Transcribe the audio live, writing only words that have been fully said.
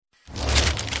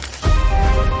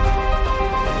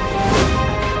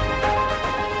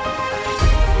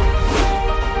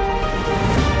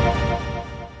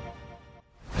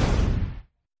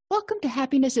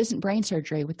Happiness Isn't Brain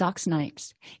Surgery with Doc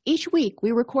Snipes. Each week,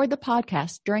 we record the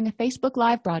podcast during a Facebook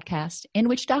Live broadcast in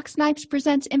which Doc Snipes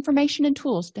presents information and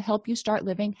tools to help you start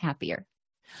living happier.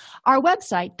 Our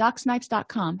website,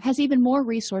 DocSnipes.com, has even more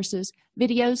resources,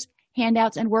 videos,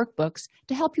 handouts, and workbooks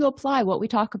to help you apply what we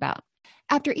talk about.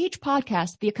 After each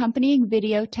podcast, the accompanying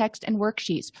video, text, and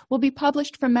worksheets will be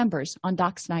published for members on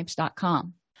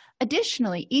DocSnipes.com.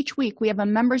 Additionally, each week we have a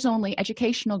members-only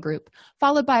educational group,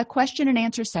 followed by a question and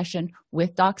answer session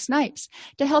with Doc Snipes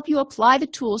to help you apply the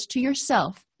tools to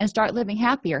yourself and start living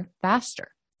happier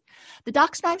faster. The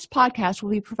Doc Snipes podcast will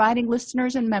be providing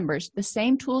listeners and members the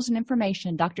same tools and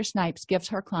information Dr. Snipes gives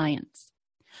her clients.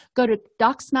 Go to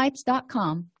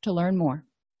DocSnipes.com to learn more.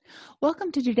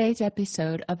 Welcome to today's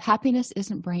episode of Happiness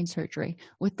Isn't Brain Surgery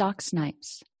with Doc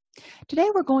Snipes. Today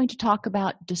we're going to talk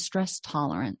about distress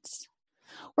tolerance.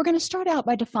 We're going to start out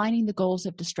by defining the goals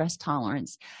of distress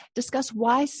tolerance, discuss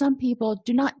why some people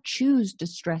do not choose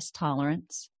distress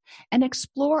tolerance, and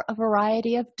explore a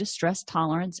variety of distress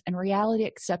tolerance and reality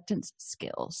acceptance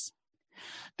skills.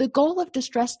 The goal of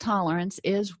distress tolerance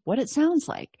is what it sounds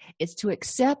like. It's to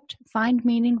accept, find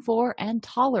meaning for, and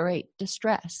tolerate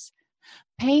distress.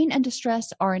 Pain and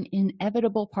distress are an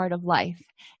inevitable part of life,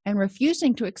 and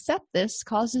refusing to accept this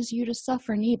causes you to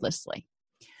suffer needlessly.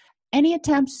 Any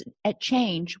attempts at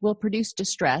change will produce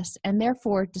distress, and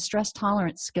therefore distress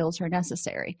tolerance skills are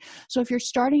necessary. So if you're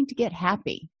starting to get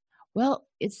happy, well,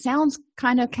 it sounds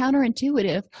kind of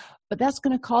counterintuitive, but that's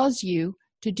going to cause you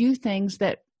to do things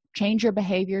that change your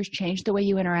behaviors, change the way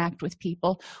you interact with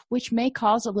people, which may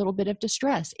cause a little bit of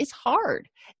distress. It's hard.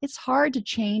 It's hard to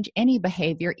change any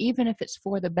behavior, even if it's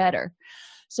for the better.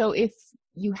 So if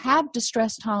you have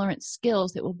distress tolerance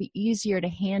skills, it will be easier to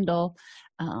handle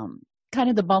kind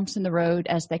of the bumps in the road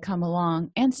as they come along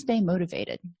and stay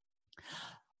motivated.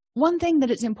 One thing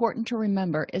that is important to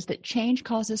remember is that change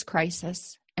causes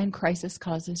crisis and crisis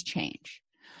causes change.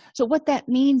 So what that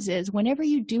means is whenever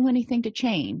you do anything to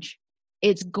change,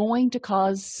 it's going to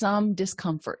cause some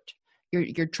discomfort.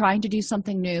 You're trying to do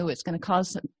something new. It's going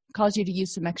to cause you to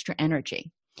use some extra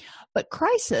energy. But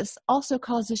crisis also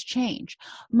causes change.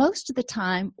 Most of the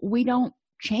time, we don't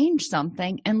change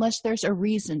something unless there's a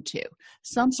reason to,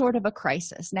 some sort of a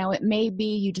crisis. Now, it may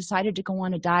be you decided to go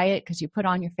on a diet because you put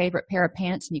on your favorite pair of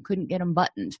pants and you couldn't get them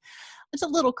buttoned. It's a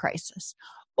little crisis.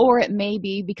 Or it may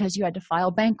be because you had to file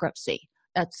bankruptcy.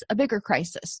 That's a bigger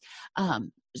crisis.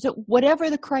 So whatever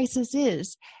the crisis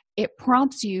is, it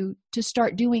prompts you to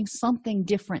start doing something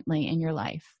differently in your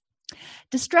life.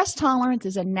 Distress tolerance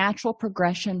is a natural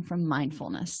progression from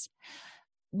mindfulness.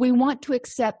 We want to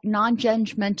accept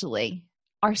non-judgmentally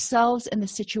ourselves and the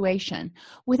situation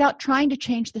without trying to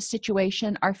change the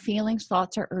situation, our feelings,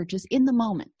 thoughts, or urges in the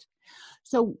moment.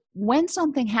 So when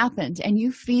something happens and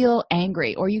you feel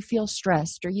angry or you feel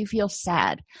stressed or you feel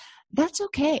sad, that's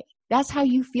okay. That's how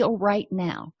you feel right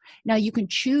now. Now, you can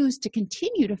choose to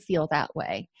continue to feel that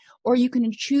way, or you can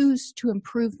choose to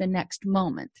improve the next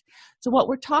moment. So what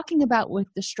we're talking about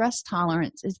with distress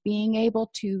tolerance is being able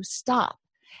to stop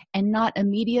and not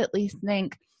immediately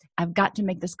think, I've got to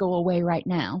make this go away right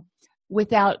now,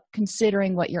 without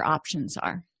considering what your options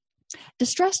are.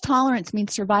 Distress tolerance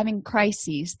means surviving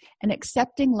crises and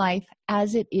accepting life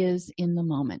as it is in the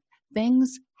moment.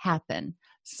 Things happen.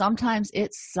 Sometimes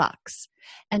it sucks.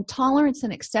 And tolerance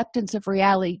and acceptance of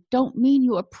reality don't mean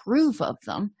you approve of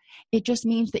them. It just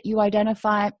means that you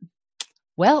identify,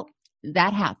 well,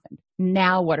 that happened.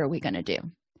 Now what are we going to do?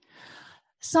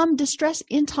 Some distress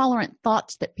intolerant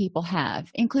thoughts that people have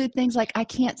include things like, I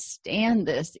can't stand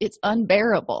this. It's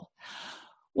unbearable.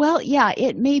 Well, yeah,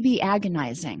 it may be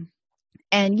agonizing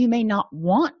and you may not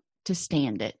want to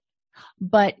stand it,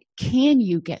 but can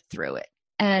you get through it?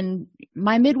 And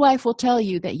my midwife will tell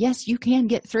you that, yes, you can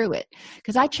get through it,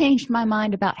 because I changed my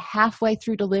mind about halfway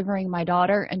through delivering my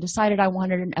daughter and decided I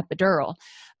wanted an epidural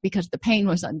because the pain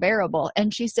was unbearable.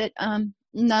 And she said,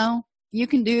 no, you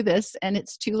can do this, and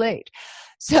it's too late.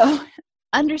 So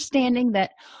understanding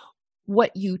that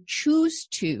what you choose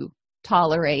to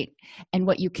tolerate and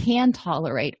what you can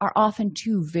tolerate are often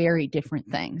two very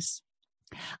different things.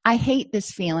 I hate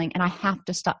this feeling, and I have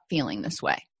to stop feeling this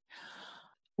way.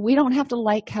 We don't have to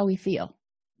like how we feel,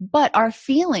 but our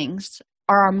feelings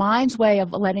are our mind's way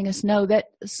of letting us know that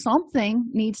something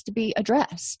needs to be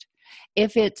addressed.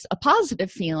 If it's a positive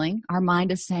feeling, our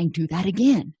mind is saying, do that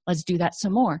again. Let's do that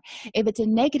some more. If it's a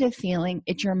negative feeling,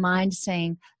 it's your mind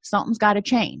saying, something's got to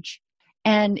change.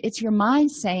 And it's your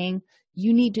mind saying,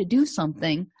 you need to do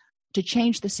something to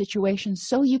change the situation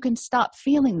so you can stop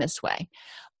feeling this way.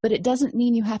 But it doesn't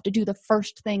mean you have to do the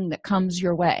first thing that comes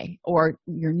your way or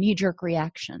your knee-jerk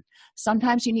reaction.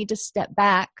 Sometimes you need to step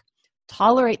back,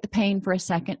 tolerate the pain for a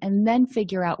second, and then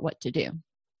figure out what to do.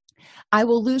 I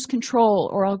will lose control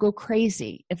or I'll go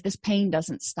crazy if this pain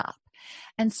doesn't stop.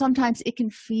 And sometimes it can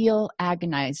feel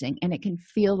agonizing and it can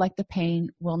feel like the pain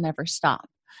will never stop.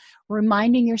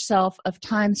 Reminding yourself of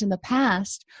times in the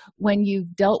past when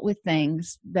you've dealt with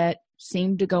things that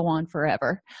seem to go on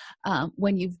forever,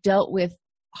 when you've dealt with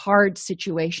hard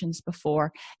situations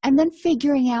before, and then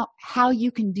figuring out how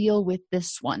you can deal with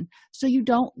this one so you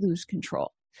don't lose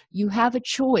control. You have a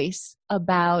choice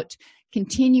about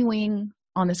continuing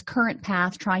on this current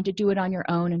path, trying to do it on your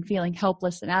own and feeling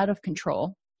helpless and out of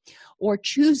control, or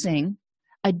choosing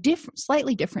a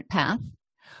slightly different path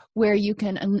where you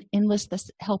can enlist the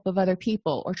help of other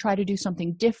people or try to do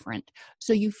something different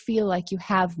so you feel like you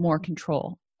have more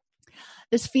control.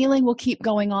 This feeling will keep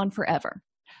going on forever.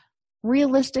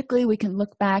 Realistically, we can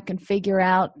look back and figure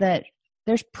out that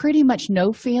there's pretty much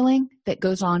no feeling that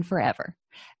goes on forever.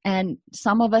 And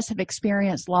some of us have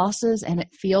experienced losses and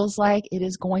it feels like it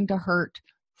is going to hurt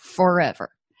forever.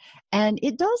 And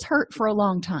it does hurt for a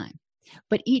long time.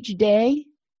 But each day,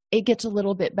 it gets a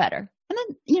little bit better. And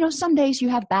then, some days you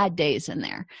have bad days in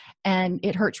there and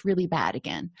it hurts really bad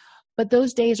again. But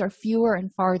those days are fewer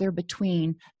and farther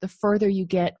between the further you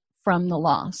get from the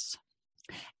loss.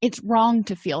 It's wrong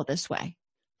to feel this way.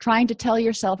 Trying to tell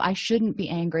yourself, I shouldn't be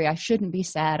angry, I shouldn't be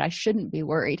sad, I shouldn't be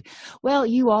worried. Well,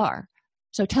 you are.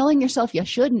 So telling yourself you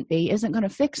shouldn't be isn't going to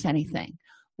fix anything.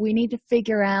 We need to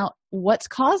figure out what's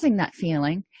causing that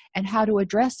feeling and how to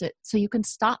address it so you can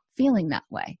stop feeling that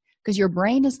way. Because your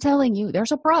brain is telling you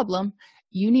there's a problem.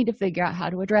 You need to figure out how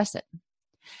to address it.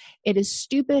 It is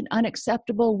stupid,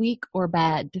 unacceptable, weak, or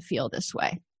bad to feel this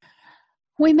way.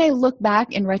 We may look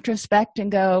back in retrospect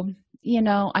and go,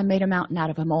 I made a mountain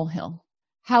out of a molehill.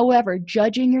 However,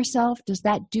 judging yourself, does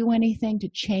that do anything to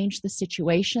change the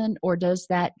situation, or does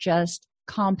that just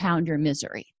compound your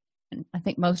misery? And I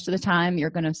think most of the time you're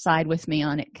going to side with me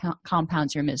on it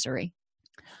compounds your misery.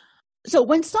 So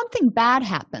when something bad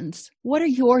happens, what are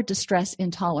your distress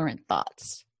intolerant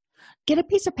thoughts? Get a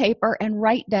piece of paper and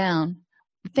write down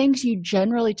things you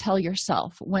generally tell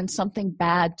yourself when something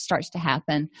bad starts to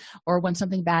happen or when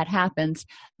something bad happens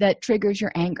that triggers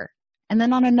your anger. And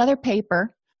then on another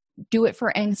paper, do it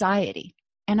for anxiety.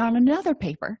 And on another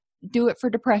paper, do it for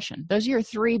depression. Those are your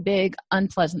three big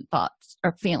unpleasant thoughts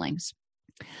or feelings.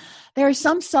 There are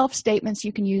some self-statements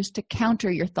you can use to counter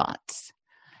your thoughts.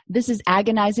 This is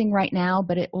agonizing right now,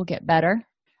 but it will get better.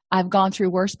 I've gone through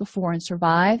worse before and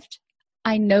survived.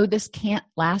 I know this can't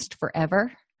last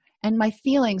forever, and my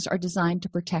feelings are designed to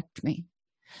protect me.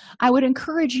 I would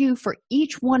encourage you, for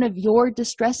each one of your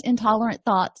distress-intolerant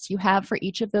thoughts you have for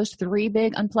each of those three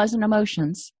big unpleasant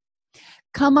emotions,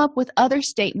 come up with other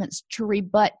statements to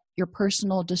rebut your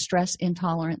personal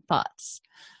distress-intolerant thoughts.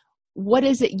 What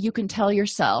is it you can tell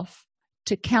yourself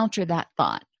to counter that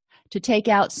thought, to take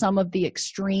out some of the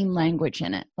extreme language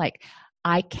in it, like,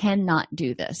 I cannot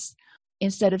do this.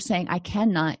 Instead of saying, I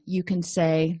cannot, you can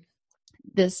say,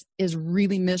 this is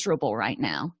really miserable right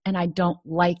now, and I don't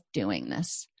like doing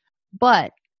this,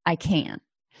 but I can.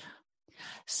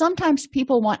 Sometimes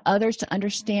people want others to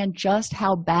understand just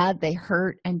how bad they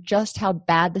hurt and just how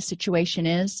bad the situation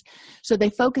is, so they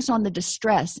focus on the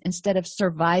distress instead of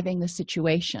surviving the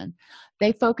situation.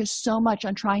 They focus so much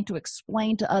on trying to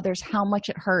explain to others how much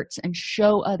it hurts and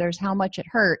show others how much it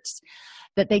hurts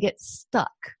that they get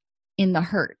stuck in the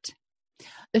hurt.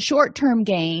 The short-term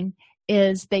gain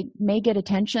is they may get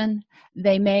attention.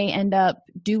 They may end up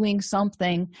doing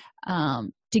something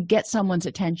to get someone's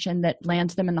attention that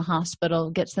lands them in the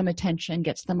hospital, gets them attention,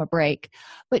 gets them a break.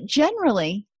 But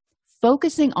generally,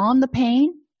 focusing on the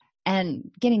pain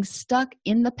and getting stuck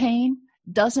in the pain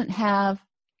doesn't have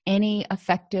any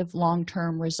effective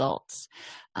long-term results.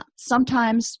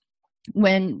 Sometimes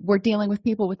when we're dealing with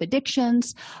people with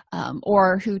addictions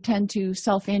or who tend to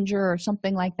self-injure or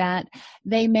something like that,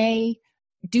 they may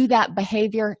do that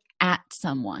behavior at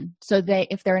someone. So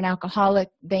if they're an alcoholic,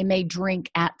 they may drink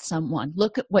at someone.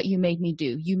 Look at what you made me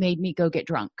do. You made me go get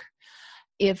drunk.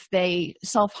 If they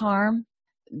self-harm,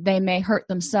 they may hurt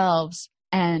themselves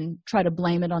and try to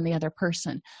blame it on the other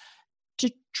person,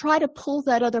 to try to pull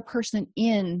that other person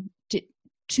in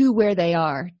to where they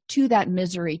are, to that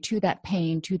misery, to that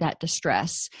pain, to that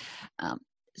distress.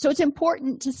 So it's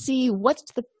important to see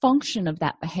what's the function of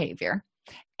that behavior,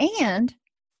 and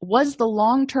was the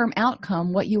long-term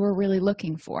outcome what you were really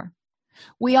looking for?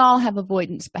 We all have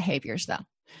avoidance behaviors, though.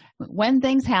 When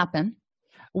things happen,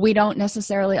 we don't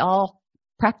necessarily all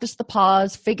practice the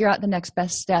pause, figure out the next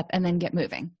best step, and then get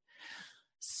moving.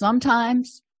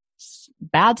 Sometimes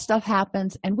Bad stuff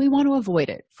happens, and we want to avoid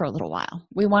it for a little while.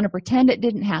 We want to pretend it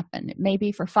didn't happen. It may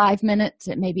be for 5 minutes,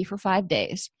 it may be for 5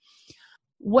 days.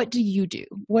 What do you do?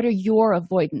 What are your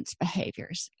avoidance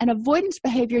behaviors? And avoidance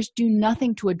behaviors do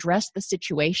nothing to address the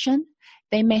situation.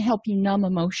 They may help you numb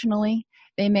emotionally.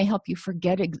 They may help you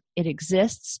forget it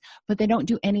exists, but they don't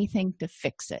do anything to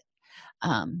fix it.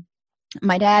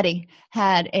 My daddy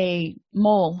had a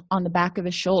mole on the back of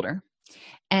his shoulder,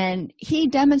 and he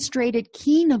demonstrated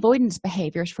keen avoidance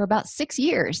behaviors for about 6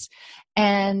 years.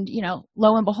 And,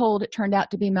 lo and behold, it turned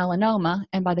out to be melanoma.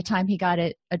 And by the time he got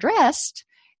it addressed,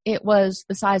 it was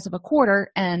the size of a quarter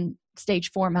and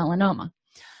stage 4 melanoma.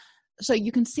 So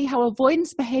you can see how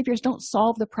avoidance behaviors don't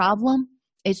solve the problem.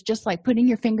 It's just like putting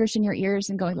your fingers in your ears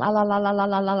and going, la, la, la, la, la,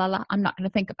 la, la, la, la. I'm not going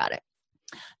to think about it.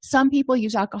 Some people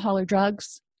use alcohol or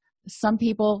drugs. Some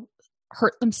people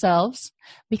hurt themselves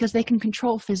because they can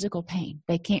control physical pain.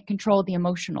 They can't control the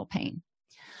emotional pain.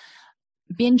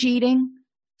 Binge eating,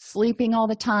 sleeping all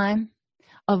the time,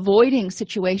 avoiding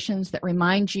situations that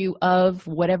remind you of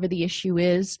whatever the issue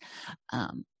is,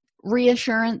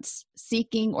 reassurance,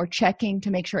 seeking or checking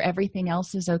to make sure everything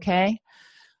else is okay,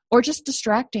 or just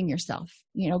distracting yourself,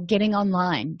 getting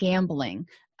online, gambling,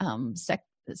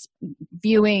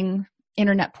 viewing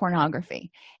internet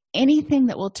pornography. Anything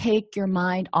that will take your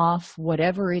mind off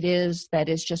whatever it is that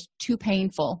is just too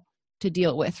painful to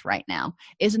deal with right now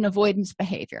is an avoidance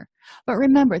behavior. But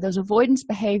remember, those avoidance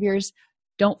behaviors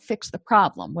don't fix the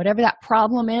problem. Whatever that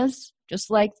problem is,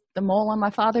 just like the mole on my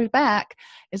father's back,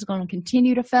 is going to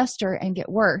continue to fester and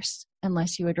get worse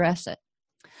unless you address it.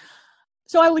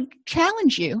 So I would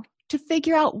challenge you to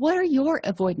figure out, what are your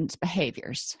avoidance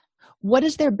behaviors? What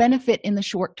is their benefit in the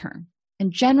short term?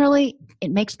 And generally,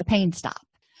 it makes the pain stop.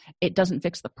 It doesn't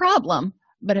fix the problem,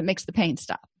 but it makes the pain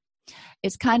stop.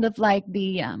 It's kind of like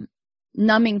the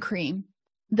numbing cream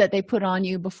that they put on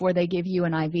you before they give you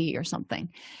an IV or something.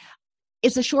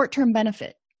 It's a short-term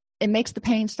benefit. It makes the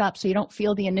pain stop so you don't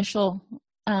feel the initial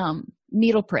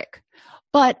needle prick.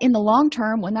 But in the long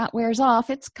term, when that wears off,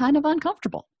 it's kind of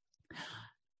uncomfortable.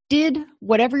 Did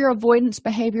whatever your avoidance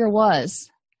behavior was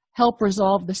help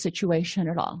resolve the situation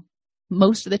at all?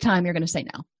 Most of the time, you're going to say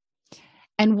no.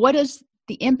 And what is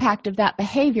the impact of that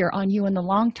behavior on you in the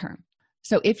long term?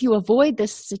 So if you avoid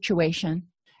this situation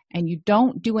and you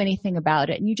don't do anything about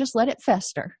it and you just let it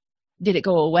fester, did it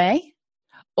go away,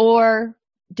 or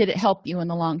did it help you in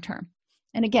the long term?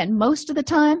 And again, most of the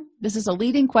time, this is a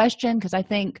leading question, because I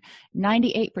think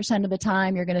 98% of the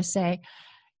time you're going to say,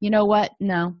 you know what?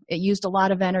 No, it used a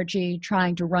lot of energy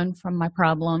trying to run from my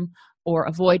problem or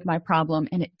avoid my problem,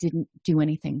 and it didn't do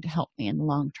anything to help me in the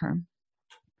long term.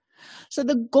 So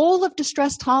the goal of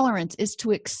distress tolerance is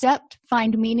to accept,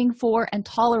 find meaning for, and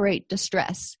tolerate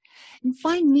distress. And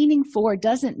find meaning for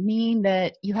doesn't mean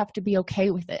that you have to be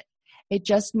okay with it. It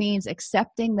just means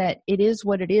accepting that it is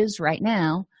what it is right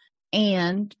now,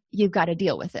 and you've got to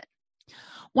deal with it.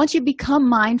 Once you become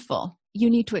mindful, you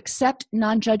need to accept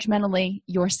non-judgmentally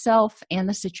yourself and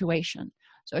the situation.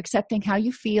 So accepting how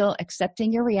you feel,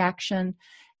 accepting your reaction,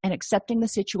 and accepting the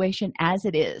situation as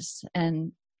it is.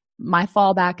 And my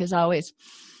fallback is always,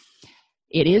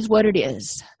 it is what it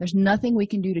is. There's nothing we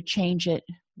can do to change it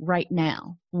right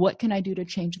now. What can I do to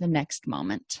change the next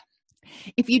moment?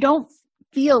 If you don't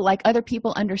feel like other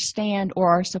people understand or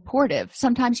are supportive,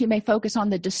 sometimes you may focus on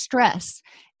the distress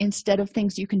instead of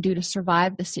things you can do to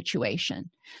survive the situation.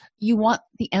 You want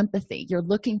the empathy. You're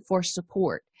looking for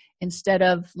support instead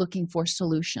of looking for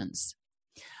solutions.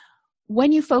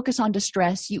 When you focus on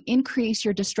distress, you increase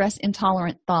your distress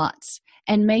intolerant thoughts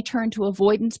and may turn to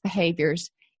avoidance behaviors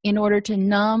in order to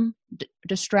numb,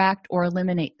 distract, or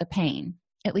eliminate the pain,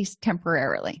 at least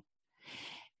temporarily.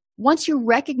 Once you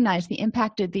recognize the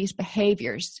impact of these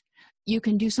behaviors, you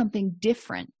can do something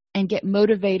different and get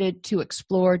motivated to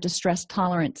explore distress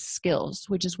tolerance skills,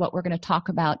 which is what we're going to talk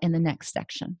about in the next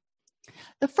section.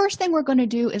 The first thing we're going to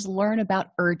do is learn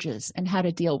about urges and how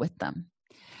to deal with them.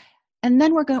 And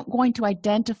then we're going to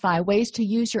identify ways to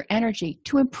use your energy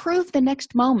to improve the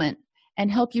next moment and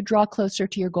help you draw closer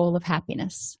to your goal of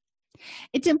happiness.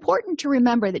 It's important to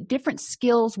remember that different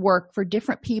skills work for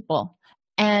different people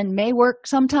and may work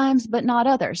sometimes, but not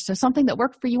others. So something that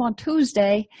worked for you on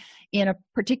Tuesday in a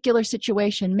particular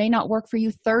situation may not work for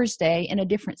you Thursday in a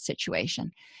different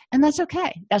situation. And that's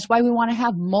okay. That's why we want to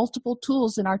have multiple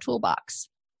tools in our toolbox.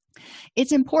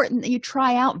 It's important that you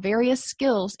try out various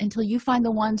skills until you find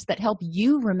the ones that help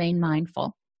you remain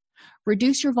mindful,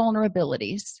 reduce your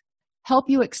vulnerabilities, help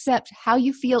you accept how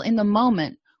you feel in the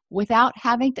moment without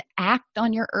having to act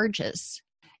on your urges,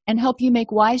 and help you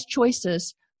make wise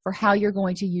choices for how you're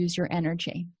going to use your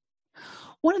energy.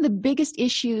 One of the biggest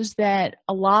issues that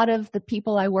a lot of the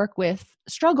people I work with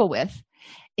struggle with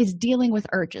is dealing with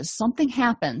urges. Something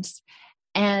happens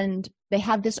and they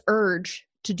have this urge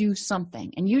to do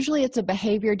something. And usually it's a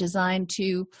behavior designed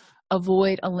to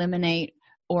avoid, eliminate,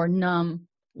 or numb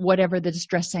whatever the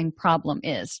distressing problem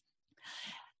is.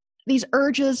 These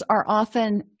urges are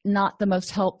often not the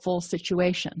most helpful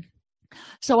situation.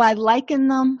 So I liken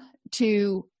them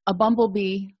to a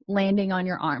bumblebee landing on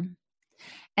your arm.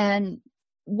 And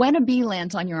when a bee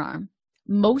lands on your arm,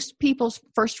 most people's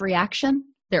first reaction,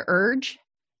 their urge,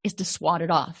 is to swat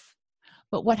it off.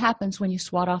 But what happens when you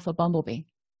swat off a bumblebee?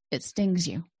 It stings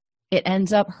you. It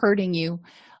ends up hurting you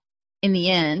in the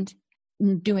end,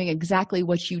 doing exactly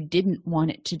what you didn't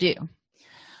want it to do.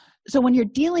 So when you're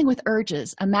dealing with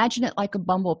urges, imagine it like a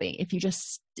bumblebee. If you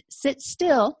just sit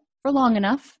still for long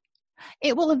enough,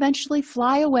 it will eventually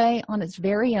fly away on its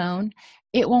very own.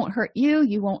 It won't hurt you,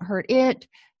 you won't hurt it,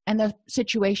 and the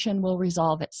situation will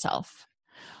resolve itself.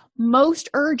 Most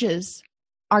urges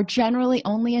are generally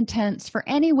only intense for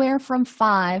anywhere from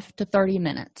 5 to 30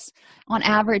 minutes. On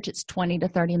average, it's 20 to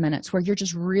 30 minutes where you're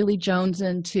just really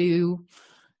jonesing to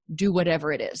do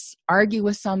whatever it is. Argue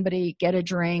with somebody, get a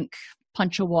drink,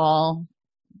 punch a wall,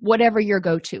 whatever your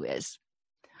go-to is.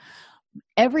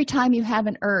 Every time you have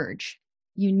an urge,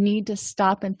 you need to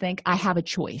stop and think, I have a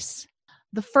choice.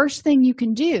 The first thing you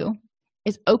can do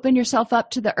is open yourself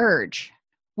up to the urge,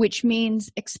 which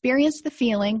means experience the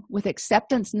feeling with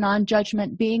acceptance,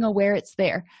 non-judgment, being aware it's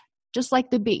there, just like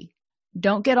the bee.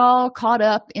 Don't get all caught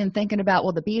up in thinking about,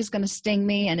 well, the bee is going to sting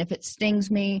me, and if it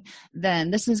stings me,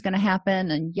 then this is going to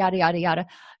happen, and yada, yada, yada.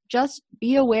 Just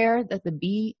be aware that the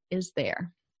bee is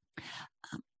there.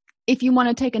 If you want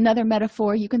to take another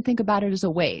metaphor, you can think about it as a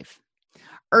wave.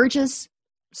 Urges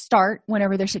start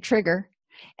whenever there's a trigger,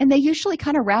 and they usually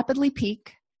kind of rapidly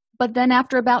peak, but then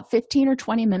after about 15 or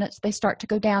 20 minutes, they start to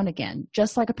go down again,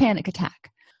 just like a panic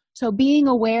attack. So being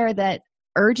aware that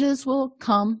urges will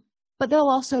come, but they'll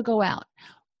also go out.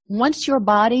 Once your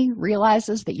body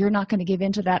realizes that you're not going to give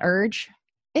in to that urge,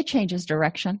 it changes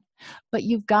direction. But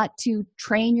you've got to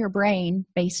train your brain,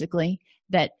 basically,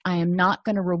 that I am not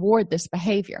going to reward this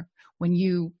behavior. When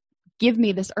you give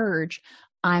me this urge,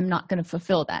 I'm not going to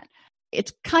fulfill that.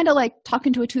 It's kind of like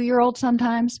talking to a 2-year-old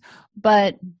sometimes,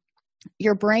 but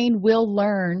your brain will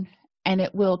learn and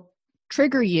it will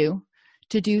trigger you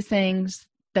to do things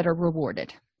that are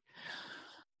rewarded.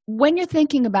 When you're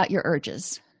thinking about your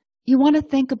urges, you want to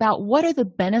think about what are the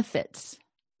benefits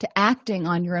to acting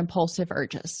on your impulsive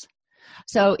urges.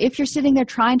 So if you're sitting there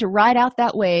trying to ride out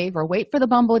that wave or wait for the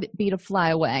bumblebee to fly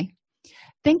away,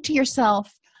 think to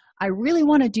yourself, I really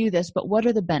want to do this, but what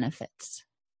are the benefits?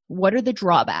 What are the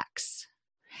drawbacks?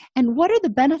 And what are the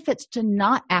benefits to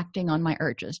not acting on my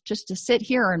urges, just to sit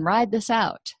here and ride this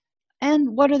out?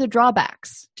 And what are the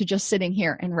drawbacks to just sitting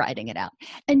here and riding it out?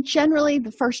 And generally,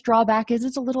 the first drawback is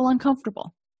it's a little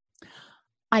uncomfortable.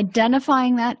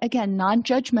 Identifying that, again,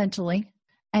 non-judgmentally,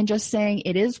 and just saying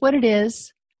it is what it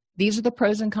is, these are the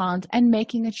pros and cons, and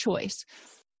making a choice.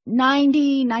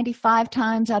 90, 95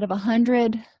 times out of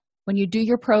 100, when you do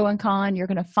your pro and con, you're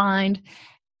going to find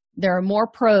there are more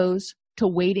pros to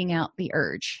waiting out the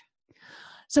urge.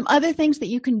 Some other things that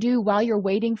you can do while you're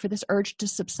waiting for this urge to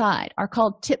subside are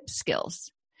called tip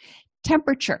skills.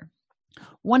 Temperature.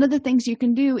 One of the things you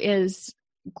can do is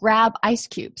grab ice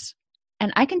cubes.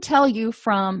 And I can tell you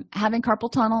from having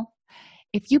carpal tunnel,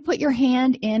 if you put your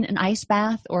hand in an ice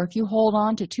bath or if you hold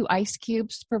on to 2 ice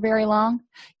cubes for very long,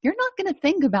 you're not going to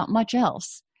think about much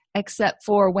else except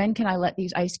for when can I let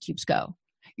these ice cubes go?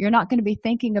 You're not going to be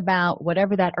thinking about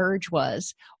whatever that urge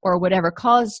was or whatever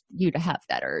caused you to have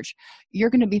that urge. You're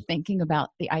going to be thinking about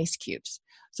the ice cubes.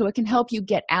 So it can help you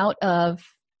get out of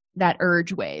that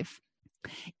urge wave.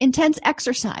 Intense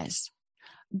exercise,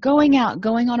 going out,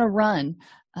 going on a run,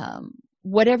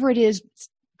 whatever it is,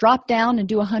 drop down and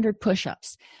do 100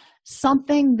 push-ups.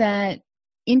 Something that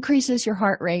increases your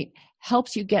heart rate,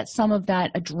 helps you get some of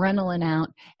that adrenaline out,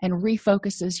 and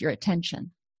refocuses your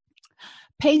attention.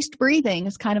 Paced breathing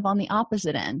is kind of on the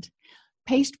opposite end.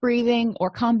 Paced breathing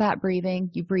or combat breathing,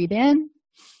 you breathe in,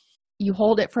 you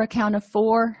hold it for a count of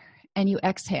 4, and you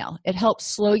exhale. It helps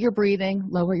slow your breathing,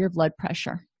 lower your blood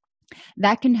pressure.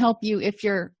 That can help you if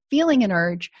you're feeling an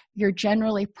urge. You're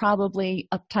generally probably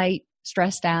uptight,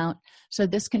 stressed out, so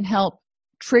this can help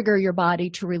trigger your body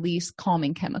to release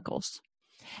calming chemicals.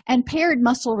 And paired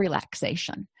muscle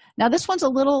relaxation. Now, this one's a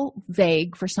little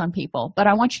vague for some people, but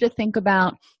I want you to think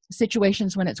about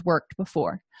situations when it's worked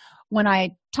before. When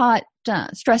I taught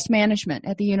stress management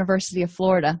at the University of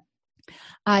Florida,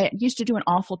 I used to do an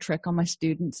awful trick on my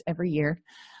students every year.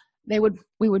 We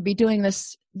would be doing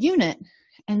this unit,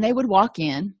 and they would walk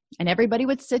in, and everybody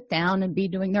would sit down and be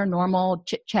doing their normal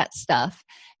chit-chat stuff.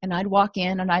 And I'd walk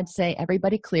in and I'd say,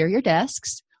 everybody clear your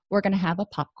desks. We're going to have a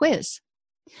pop quiz.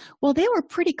 Well, they were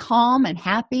pretty calm and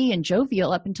happy and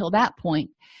jovial up until that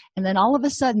point. And then all of a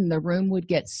sudden, the room would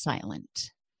get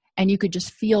silent. And you could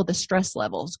just feel the stress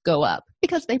levels go up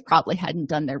because they probably hadn't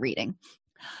done their reading.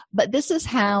 But this is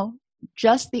how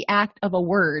just the act of a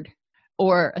word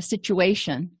or a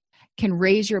situation can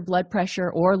raise your blood pressure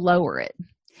or lower it.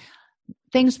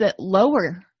 Things that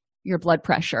lower your blood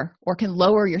pressure or can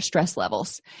lower your stress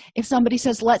levels. If somebody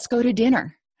says, let's go to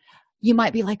dinner, you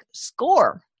might be like,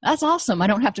 score. That's awesome. I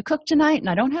don't have to cook tonight and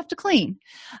I don't have to clean.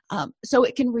 So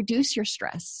it can reduce your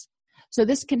stress. So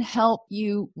this can help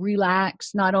you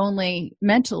relax not only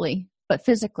mentally, but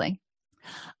physically.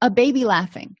 A baby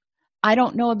laughing. I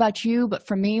don't know about you, but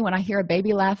for me, when I hear a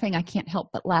baby laughing, I can't help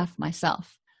but laugh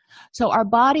myself. So our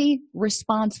body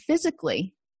responds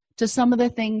physically to some of the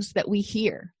things that we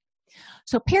hear.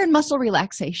 So paired muscle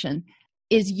relaxation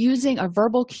is using a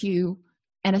verbal cue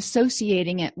and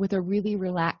associating it with a really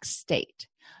relaxed state.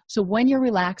 So when you're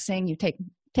relaxing, you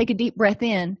take a deep breath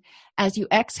in. As you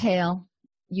exhale,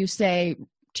 you say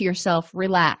to yourself,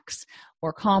 relax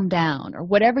or calm down or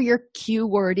whatever your cue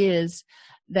word is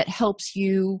that helps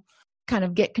you kind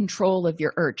of get control of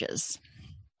your urges.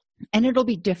 And it'll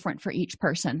be different for each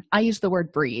person. I use the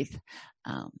word breathe,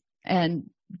 and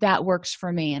that works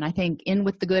for me. And I think in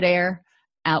with the good air,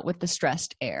 out with the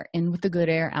stressed air, in with the good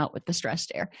air, out with the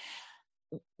stressed air.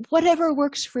 Whatever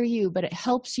works for you, but it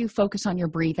helps you focus on your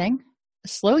breathing,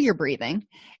 slow your breathing,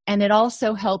 and it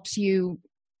also helps you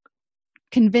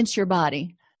convince your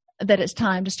body that it's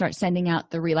time to start sending out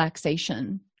the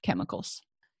relaxation chemicals.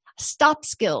 Stop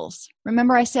skills.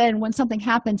 Remember I said when something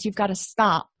happens, you've got to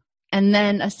stop and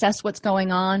then assess what's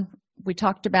going on. We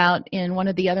talked about in one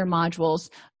of the other modules,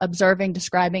 observing,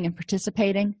 describing, and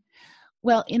participating.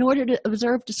 Well, in order to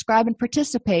observe, describe, and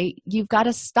participate, you've got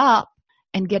to stop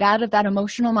and get out of that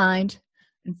emotional mind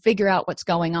and figure out what's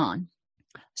going on.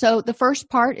 So the first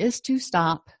part is to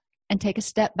stop and take a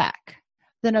step back.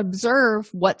 Then observe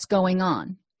what's going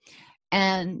on.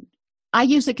 And I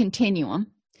use a continuum.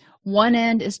 One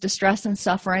end is distress and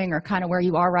suffering, or kind of where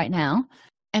you are right now.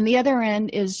 And the other end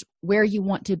is where you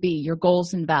want to be, your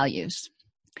goals and values.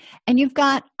 And you've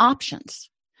got options.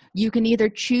 You can either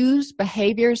choose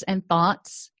behaviors and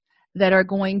thoughts that are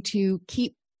going to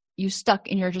keep you stuck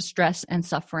in your distress and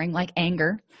suffering, like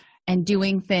anger, and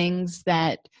doing things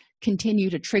that continue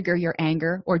to trigger your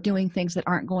anger, or doing things that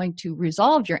aren't going to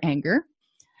resolve your anger.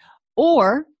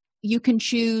 Or you can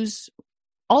choose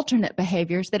alternate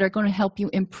behaviors that are going to help you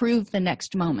improve the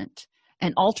next moment,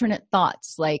 and alternate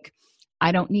thoughts like,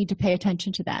 I don't need to pay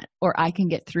attention to that, or I can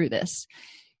get through this.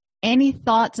 Any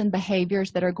thoughts and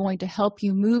behaviors that are going to help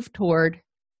you move toward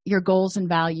your goals and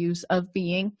values of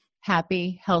being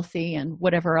happy, healthy, and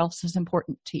whatever else is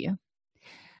important to you.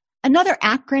 Another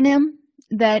acronym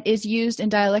that is used in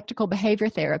dialectical behavior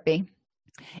therapy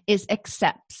is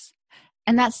ACCEPTS,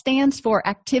 and that stands for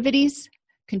activities,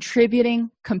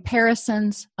 contributing,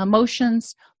 comparisons,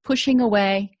 emotions, pushing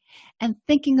away, and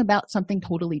thinking about something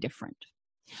totally different.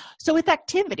 So with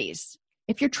activities,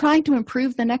 if you're trying to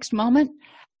improve the next moment,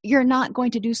 you're not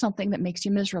going to do something that makes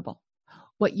you miserable.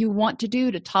 What you want to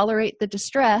do to tolerate the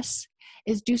distress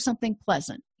is do something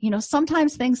pleasant.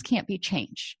 Sometimes things can't be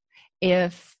changed.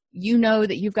 If you know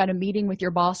that you've got a meeting with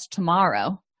your boss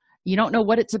tomorrow, you don't know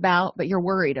what it's about, but you're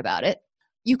worried about it,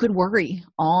 you could worry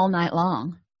all night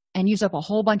long and use up a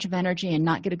whole bunch of energy and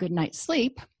not get a good night's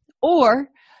sleep. Or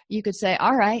you could say,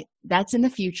 all right, that's in the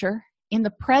future. In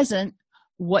the present,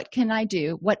 what can I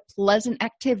do? What pleasant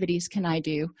activities can I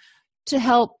do to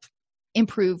help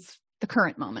improve the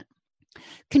current moment?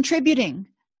 Contributing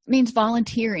means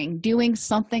volunteering, doing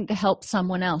something to help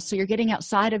someone else. So you're getting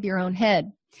outside of your own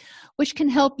head, which can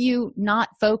help you not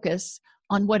focus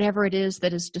on whatever it is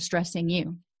that is distressing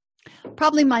you.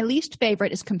 Probably my least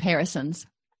favorite is comparisons,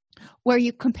 where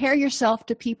you compare yourself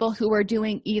to people who are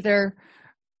doing either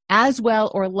as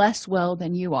well or less well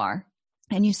than you are.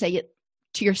 And you say it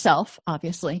to yourself,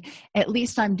 obviously, at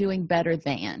least I'm doing better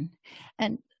than.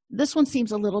 And this one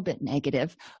seems a little bit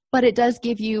negative, but it does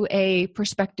give you a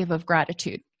perspective of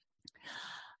gratitude.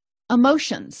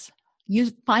 Emotions,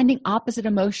 finding opposite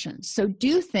emotions. So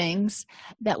do things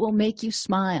that will make you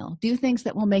smile. Do things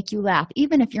that will make you laugh.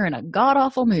 Even if you're in a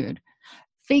god-awful mood,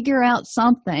 figure out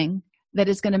something that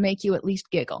is going to make you at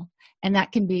least giggle. And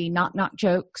that can be knock-knock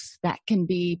jokes. That can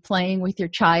be playing with your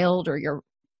child or your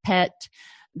pet.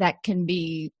 That can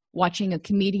be watching a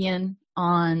comedian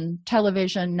on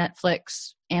television,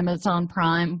 Netflix, Amazon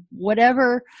Prime,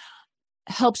 whatever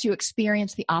helps you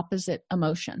experience the opposite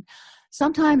emotion.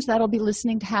 Sometimes that'll be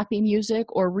listening to happy music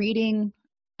or reading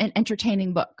an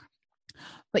entertaining book.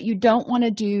 But you don't want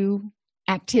to do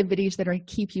activities that are going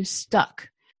to keep you stuck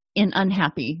in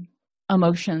unhappy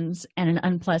emotions and an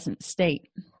unpleasant state.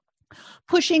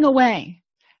 Pushing away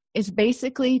is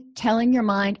basically telling your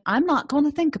mind, I'm not going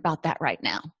to think about that right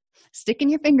now. Sticking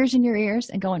your fingers in your ears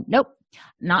and going, nope,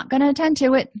 not going to attend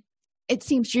to it. It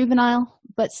seems juvenile,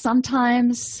 but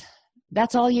sometimes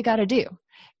that's all you got to do.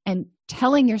 And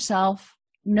telling yourself,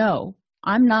 no,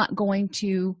 I'm not going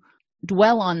to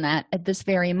dwell on that at this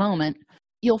very moment.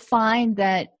 You'll find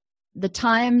that the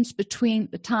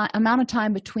amount of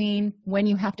time between when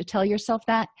you have to tell yourself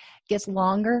that gets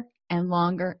longer and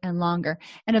longer and longer.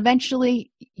 And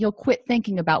eventually you'll quit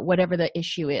thinking about whatever the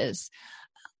issue is.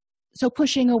 So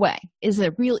pushing away is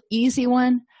a real easy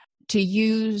one to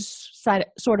use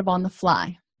sort of on the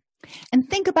fly. And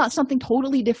think about something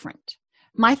totally different.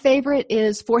 My favorite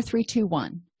is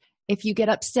 4-3-2-1. If you get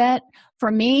upset,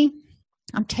 for me,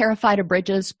 I'm terrified of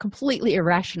bridges, completely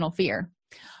irrational fear.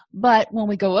 But when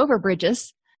we go over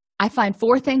bridges, I find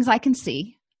 4 things I can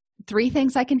see, 3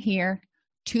 things I can hear,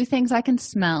 2 things I can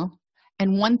smell,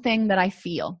 and 1 thing that I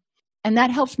feel. And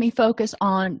that helps me focus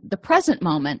on the present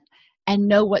moment and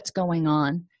know what's going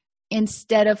on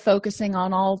instead of focusing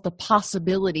on all the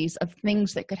possibilities of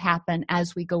things that could happen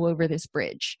as we go over this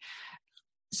bridge.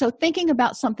 So thinking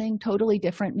about something totally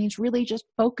different means really just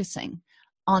focusing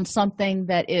on something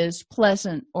that is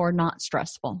pleasant or not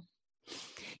stressful.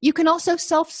 You can also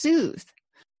self-soothe.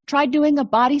 Try doing a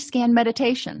body scan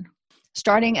meditation,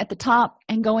 starting at the top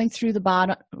and going through the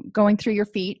bottom, going through your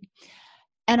feet,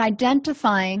 and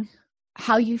identifying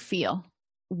how you feel,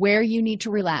 where you need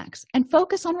to relax, and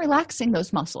focus on relaxing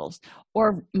those muscles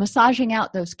or massaging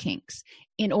out those kinks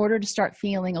in order to start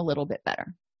feeling a little bit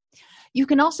better. You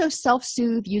can also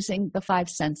self-soothe using the 5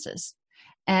 senses.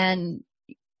 And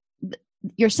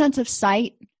your sense of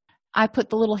sight, I put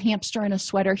the little hamster in a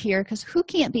sweater here because who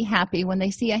can't be happy when they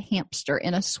see a hamster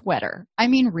in a sweater? I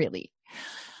mean, really.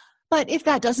 But if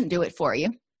that doesn't do it for you,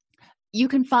 you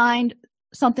can find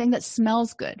something that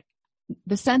smells good.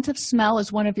 The sense of smell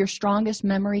is one of your strongest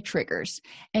memory triggers,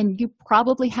 and you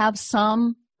probably have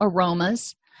some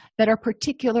aromas that are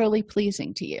particularly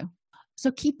pleasing to you.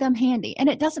 So keep them handy. And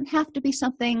it doesn't have to be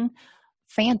something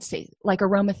fancy like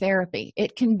aromatherapy.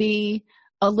 It can be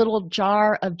a little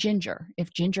jar of ginger,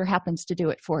 if ginger happens to do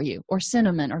it for you, or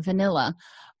cinnamon or vanilla,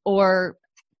 or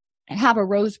have a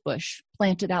rose bush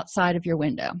planted outside of your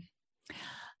window.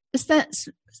 The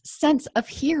sense of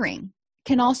hearing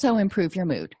can also improve your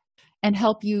mood and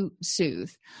help you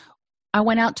soothe. I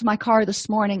went out to my car this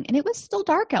morning and it was still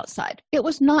dark outside. It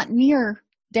was not near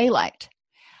daylight,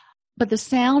 but the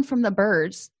sound from the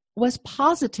birds was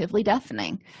positively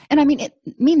deafening. And I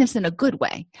mean this in a good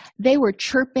way. They were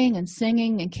chirping and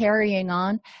singing and carrying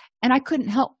on, and I couldn't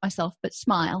help myself but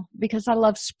smile because I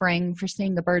love spring, for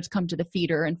seeing the birds come to the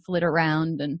feeder and flit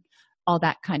around and all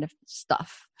that kind of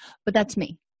stuff. But that's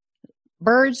me.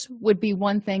 Birds would be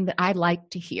one thing that I like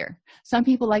to hear. Some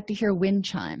people like to hear wind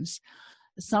chimes.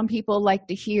 Some people like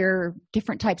to hear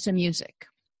different types of music.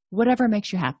 Whatever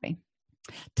makes you happy.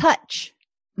 Touch.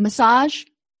 Massage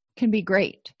can be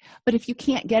great, but if you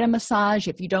can't get a massage,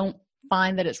 if you don't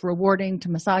find that it's rewarding to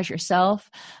massage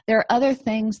yourself, there are other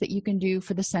things that you can do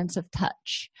for the sense of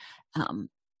touch.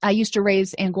 I used to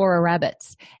raise Angora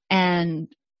rabbits, and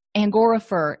Angora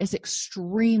fur is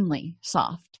extremely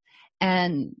soft,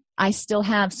 and I still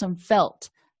have some felt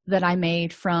that I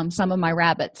made from some of my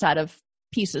rabbits out of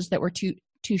pieces that were too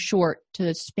short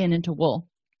to spin into wool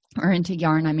or into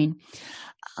yarn.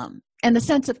 And the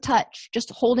sense of touch, just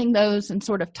holding those and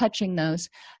sort of touching those,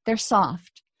 they're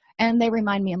soft and they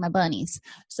remind me of my bunnies.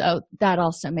 So that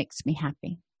also makes me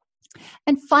happy.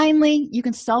 And finally, you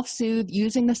can self-soothe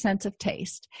using the sense of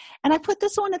taste. And I put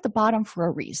this one at the bottom for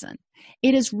a reason.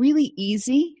 It is really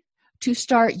easy to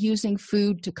start using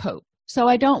food to cope. So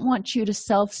I don't want you to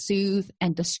self-soothe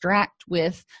and distract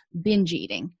with binge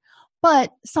eating.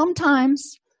 But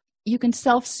sometimes you can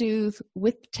self-soothe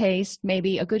with taste,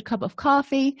 maybe a good cup of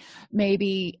coffee,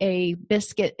 maybe a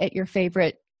biscuit at your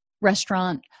favorite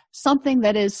restaurant, something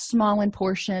that is small in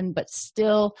portion but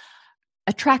still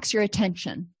attracts your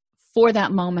attention for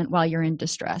that moment while you're in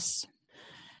distress.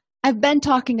 I've been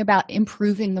talking about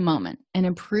improving the moment and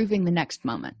improving the next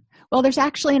moment. Well, there's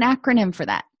actually an acronym for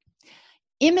that.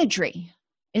 Imagery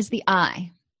is the I,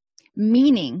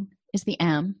 meaning is the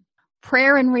M,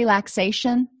 prayer and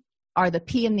relaxation are the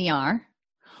P and the R.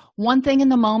 One thing in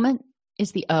the moment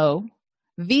is the O.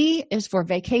 V is for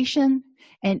vacation,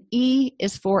 and E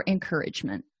is for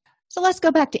encouragement. So let's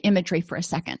go back to imagery for a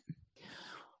second.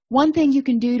 One thing you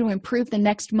can do to improve the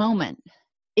next moment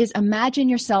is imagine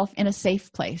yourself in a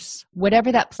safe place,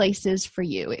 whatever that place is for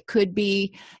you. It could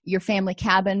be your family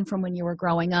cabin from when you were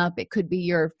growing up. It could be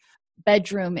your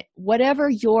bedroom, whatever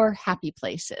your happy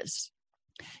place is.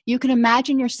 You can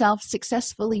imagine yourself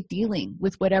successfully dealing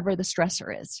with whatever the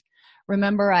stressor is.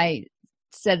 Remember, I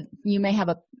said you may have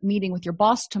a meeting with your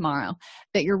boss tomorrow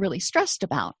that you're really stressed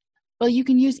about. Well, you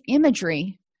can use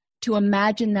imagery to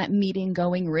imagine that meeting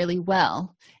going really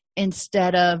well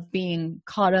instead of being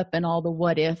caught up in all the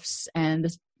what ifs and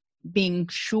this being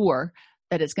sure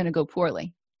that it's going to go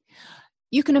poorly.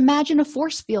 You can imagine a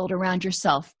force field around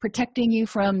yourself protecting you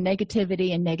from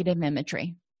negativity and negative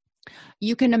imagery.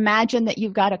 You can imagine that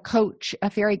you've got a coach, a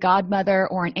fairy godmother,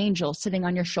 or an angel sitting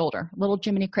on your shoulder, little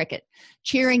Jiminy Cricket,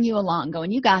 cheering you along,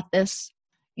 going, you got this.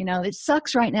 You know, it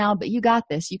sucks right now, but you got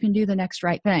this. You can do the next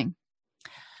right thing.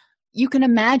 You can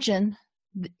imagine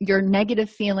your negative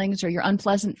feelings or your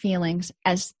unpleasant feelings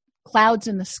as clouds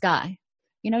in the sky.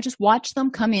 You know, just watch them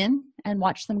come in and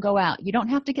watch them go out. You don't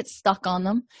have to get stuck on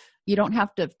them. You don't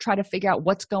have to try to figure out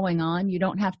what's going on. You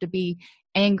don't have to be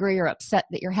angry or upset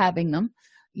that you're having them.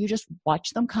 You just watch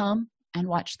them come and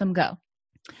watch them go.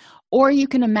 Or you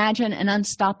can imagine an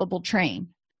unstoppable train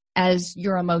as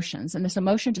your emotions, and this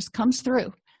emotion just comes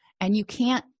through and you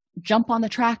can't jump on the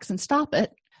tracks and stop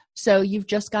it. So you've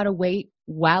just got to wait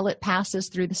while it passes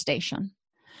through the station.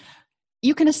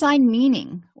 You can assign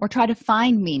meaning or try to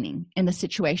find meaning in the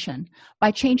situation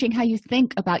by changing how you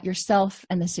think about yourself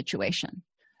and the situation.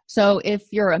 So if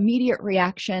your immediate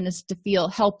reaction is to feel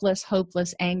helpless,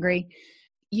 hopeless, angry,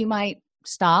 you might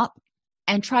stop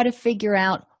and try to figure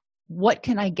out, what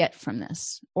can I get from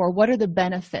this? Or what are the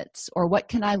benefits? Or what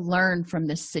can I learn from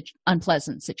this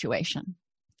unpleasant situation?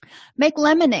 Make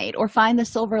lemonade or find the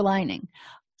silver lining.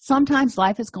 Sometimes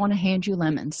life is going to hand you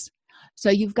lemons.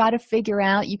 So you've got to figure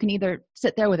out, you can either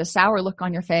sit there with a sour look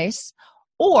on your face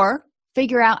or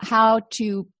figure out how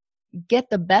to get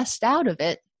the best out of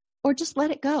it or just let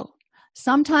it go.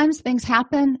 Sometimes things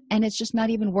happen and it's just not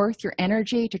even worth your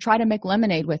energy to try to make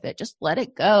lemonade with it. Just let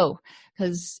it go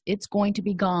because it's going to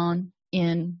be gone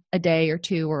in a day or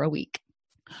two or a week.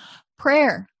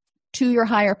 Prayer to your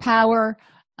higher power,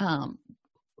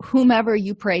 whomever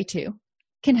you pray to,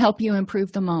 can help you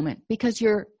improve the moment because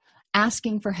you're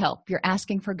asking for help. You're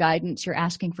asking for guidance. You're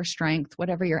asking for strength,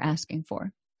 whatever you're asking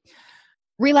for.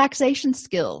 Relaxation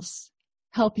skills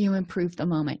help you improve the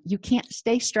moment. You can't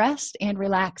stay stressed and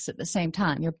relax at the same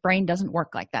time. Your brain doesn't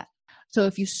work like that. So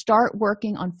if you start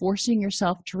working on forcing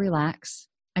yourself to relax,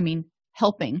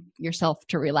 helping yourself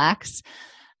to relax,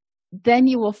 then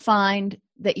you will find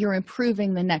that you're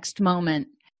improving the next moment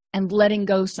and letting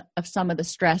go of some of the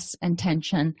stress and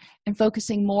tension and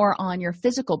focusing more on your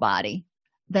physical body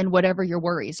than whatever your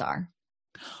worries are.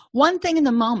 One thing in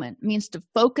the moment means to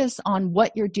focus on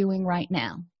what you're doing right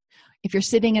now. If you're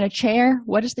sitting in a chair,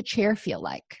 what does the chair feel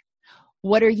like?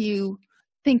 What are you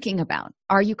thinking about?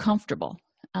 Are you comfortable?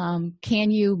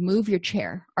 Can you move your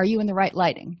chair? Are you in the right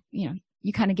lighting?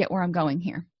 You kind of get where I'm going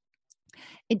here.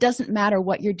 It doesn't matter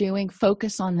what you're doing,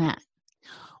 focus on that.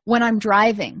 When I'm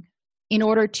driving, in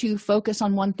order to focus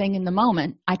on one thing in the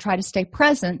moment, I try to stay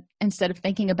present instead of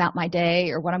thinking about my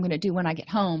day or what I'm going to do when I get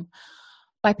home.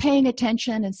 By paying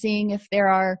attention and seeing if there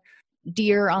are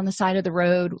deer on the side of the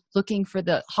road, looking for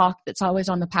the hawk that's always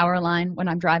on the power line when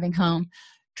I'm driving home,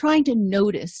 trying to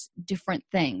notice different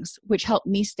things which help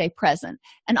me stay present.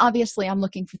 And obviously, I'm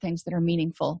looking for things that are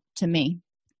meaningful to me.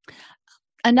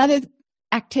 Another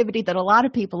activity that a lot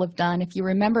of people have done, if you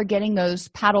remember getting those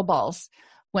paddle balls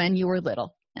when you were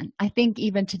little, and I think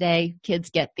even today kids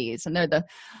get these, and they're the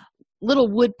little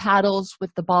wood paddles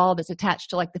with the ball that's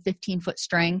attached to like the 15-foot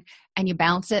string, and you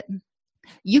bounce it.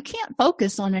 You can't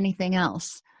focus on anything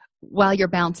else while you're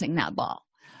bouncing that ball.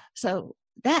 So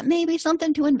that may be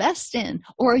something to invest in.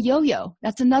 Or a yo-yo.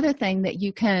 That's another thing that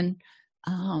you can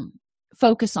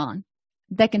focus on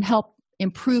that can help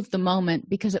improve the moment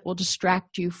because it will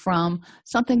distract you from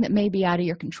something that may be out of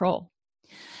your control.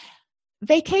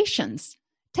 Vacations.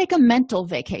 Take a mental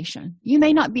vacation. You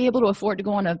may not be able to afford to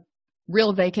go on a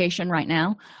real vacation right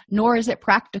now, nor is it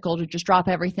practical to just drop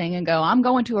everything and go, I'm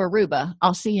going to Aruba.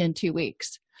 I'll see you in 2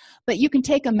 weeks. But you can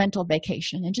take a mental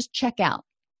vacation and just check out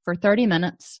for 30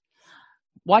 minutes,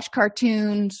 watch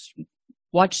cartoons,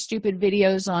 watch stupid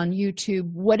videos on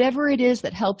YouTube, whatever it is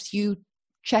that helps you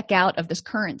check out of this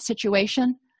current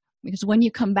situation, because when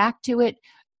you come back to it,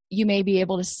 you may be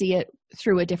able to see it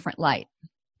through a different light.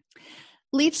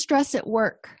 Leave stress at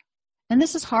work. And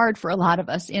this is hard for a lot of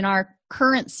us. In our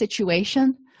current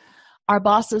situation, our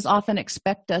bosses often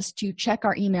expect us to check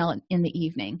our email in the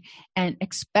evening and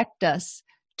expect us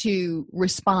to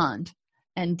respond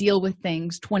and deal with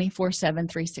things 24/7,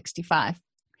 365.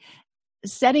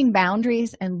 Setting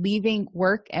boundaries and leaving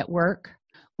work at work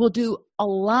will do a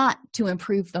lot to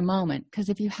improve the moment, because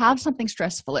if you have something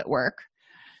stressful at work,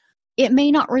 it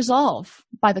may not resolve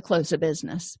by the close of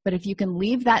business, but if you can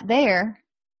leave that there,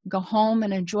 go home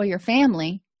and enjoy your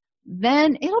family,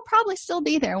 then it'll probably still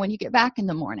be there when you get back in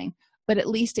the morning, but at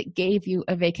least it gave you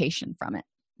a vacation from it.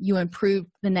 You improved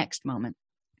the next moment.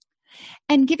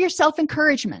 And give yourself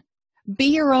encouragement. Be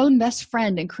your own best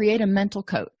friend and create a mental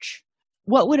coach.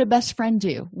 What would a best friend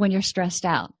do when you're stressed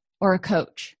out, or a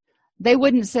coach? They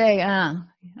wouldn't say, I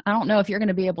don't know if you're going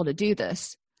to be able to do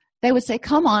this. They would say,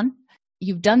 come on,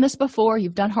 you've done this before,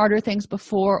 you've done harder things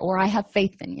before, or I have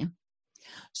faith in you.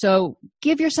 So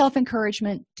give yourself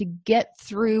encouragement to get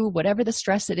through whatever the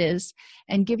stress it is,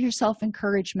 and give yourself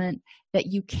encouragement that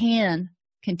you can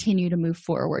continue to move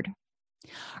forward.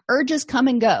 Urges come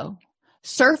and go.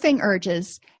 Surfing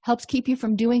urges helps keep you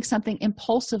from doing something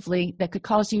impulsively that could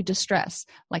cause you distress,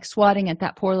 like swatting at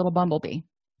that poor little bumblebee.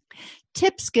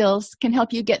 Tip skills can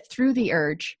help you get through the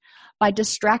urge by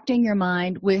distracting your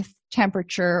mind with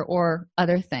temperature or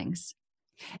other things.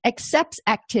 Accepts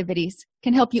activities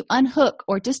can help you unhook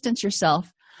or distance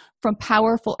yourself from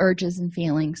powerful urges and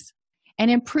feelings. And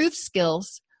improved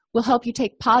skills will help you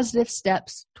take positive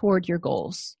steps toward your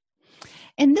goals.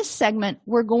 In this segment,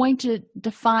 we're going to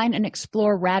define and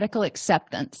explore radical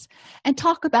acceptance and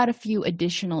talk about a few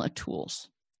additional tools.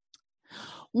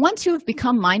 Once you have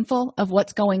become mindful of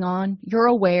what's going on, you're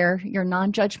aware, you're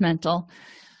non-judgmental.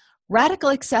 Radical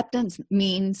acceptance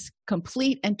means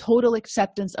complete and total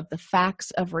acceptance of the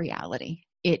facts of reality.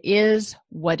 It is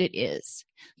what it is.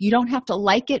 You don't have to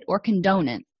like it or condone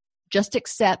it. Just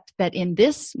accept that in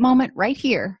this moment right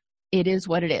here, it is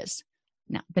what it is.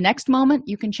 Now, the next moment,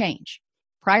 you can change.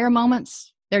 Prior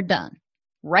moments, they're done.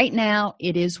 Right now,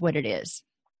 it is what it is.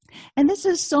 And this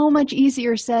is so much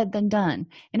easier said than done,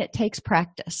 and it takes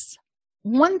practice.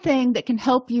 One thing that can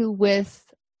help you with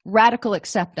radical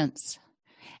acceptance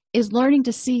is learning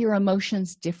to see your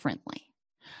emotions differently.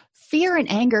 Fear and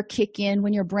anger kick in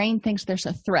when your brain thinks there's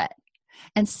a threat,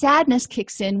 and sadness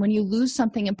kicks in when you lose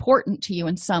something important to you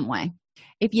in some way.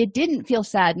 If you didn't feel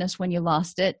sadness when you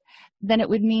lost it, then it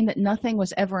would mean that nothing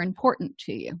was ever important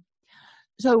to you.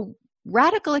 So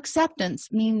radical acceptance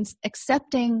means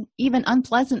accepting even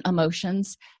unpleasant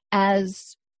emotions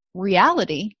as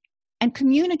reality and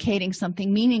communicating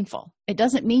something meaningful. It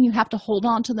doesn't mean you have to hold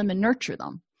on to them and nurture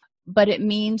them, but it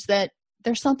means that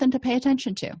there's something to pay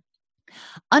attention to.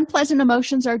 Unpleasant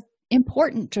emotions are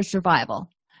important to survival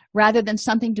rather than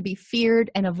something to be feared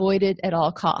and avoided at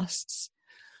all costs.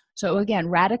 So again,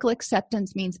 radical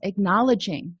acceptance means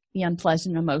acknowledging the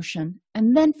unpleasant emotion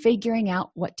and then figuring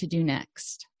out what to do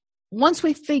next. Once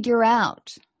we figure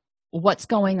out what's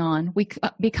going on, we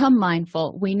become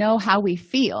mindful, we know how we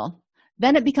feel,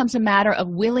 then it becomes a matter of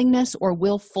willingness or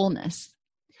willfulness.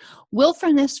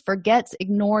 Willfulness forgets,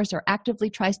 ignores, or actively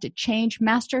tries to change,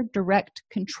 master, direct,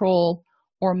 control,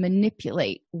 or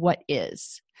manipulate what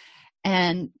is.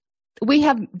 And we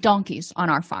have donkeys on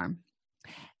our farm.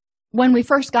 When we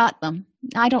first got them,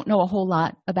 I don't know a whole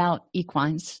lot about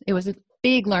equines. It was a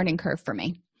big learning curve for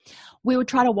me. We would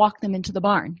try to walk them into the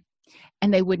barn,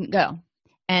 and they wouldn't go.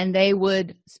 And they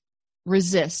would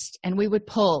resist, and we would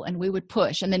pull, and we would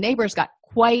push. And the neighbors got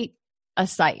quite a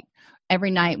sight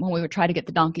every night when we would try to get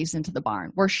the donkeys into the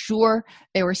barn. We're sure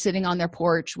they were sitting on their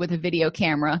porch with a video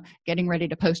camera getting ready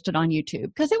to post it on YouTube,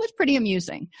 because it was pretty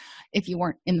amusing if you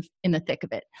weren't in the thick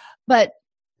of it. But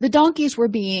the donkeys were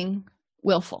being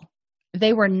willful.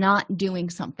 They were not doing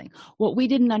something. What we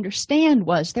didn't understand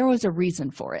was there was a reason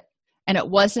for it, and it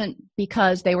wasn't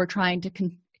because they were trying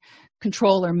to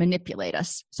control or manipulate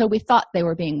us. So we thought they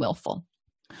were being willful.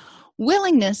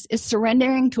 Willingness is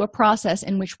surrendering to a process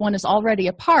in which one is already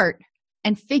a part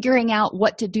and figuring out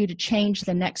what to do to change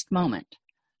the next moment.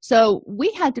 So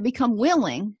we had to become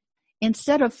willing,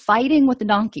 instead of fighting with the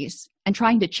donkeys and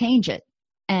trying to change it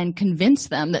and convince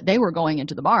them that they were going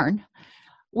into the barn.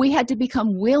 We had to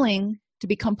become willing to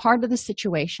become part of the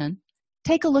situation,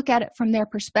 take a look at it from their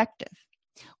perspective.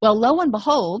 Well, lo and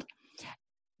behold,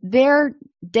 their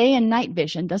day and night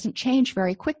vision doesn't change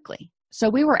very quickly. So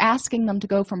we were asking them to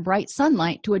go from bright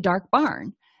sunlight to a dark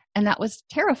barn, and that was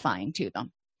terrifying to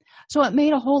them. So it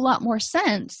made a whole lot more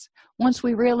sense once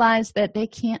we realized that they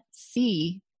can't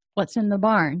see what's in the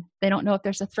barn. They don't know if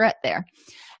there's a threat there.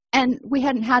 And we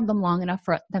hadn't had them long enough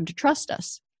for them to trust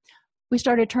us. We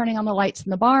started turning on the lights in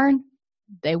the barn.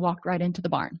 They walked right into the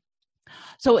barn.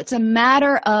 So it's a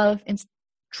matter of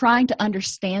trying to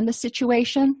understand the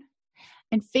situation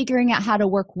and figuring out how to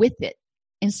work with it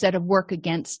instead of work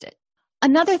against it.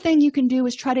 Another thing you can do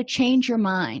is try to change your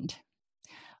mind.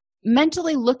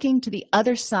 mentally looking to the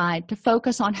other side to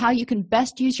focus on how you can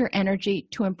best use your energy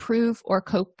to improve or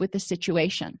cope with the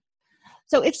situation.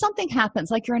 So if something happens,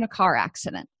 like you're in a car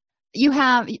accident, you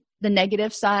have the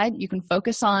negative side. You can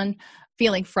focus on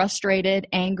feeling frustrated,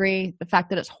 angry, the fact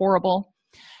that it's horrible,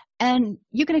 and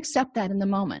you can accept that in the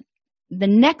moment. The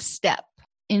next step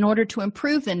in order to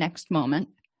improve the next moment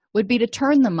would be to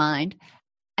turn the mind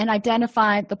and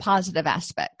identify the positive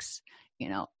aspects.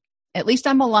 At least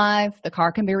I'm alive, the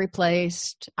car can be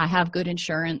replaced, I have good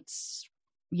insurance,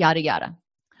 yada, yada.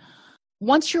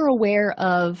 Once you're aware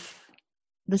of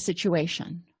the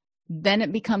situation, then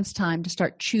it becomes time to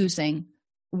start choosing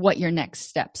what your next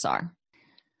steps are.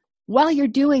 While you're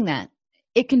doing that,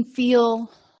 it can feel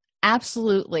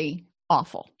absolutely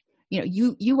awful.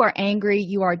 You are angry,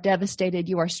 you are devastated,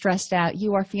 you are stressed out,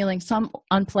 you are feeling some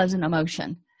unpleasant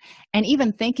emotion. And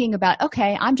even thinking about,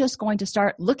 okay, I'm just going to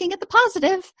start looking at the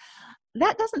positive,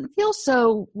 that doesn't feel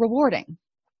so rewarding.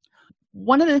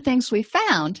 One of the things we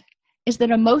found is that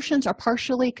emotions are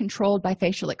partially controlled by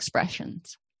facial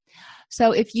expressions.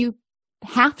 So if you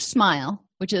half smile,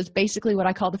 which is basically what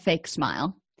I call the fake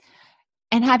smile,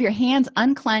 and have your hands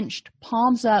unclenched,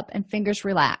 palms up, and fingers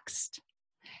relaxed,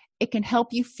 it can help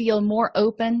you feel more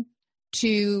open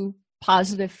to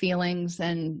positive feelings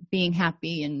and being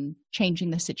happy and changing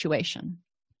the situation.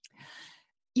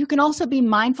 You can also be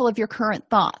mindful of your current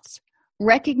thoughts,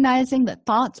 recognizing that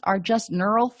thoughts are just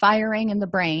neural firing in the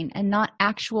brain and not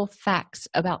actual facts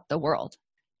about the world.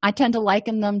 I tend to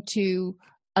liken them to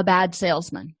a bad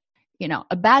salesman.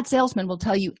 A bad salesman will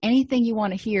tell you anything you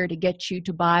want to hear to get you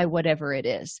to buy whatever it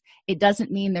is. It doesn't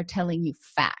mean they're telling you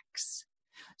facts.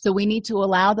 So we need to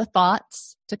allow the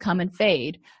thoughts to come and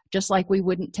fade, just like we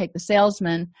wouldn't take the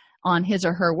salesman on his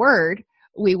or her word.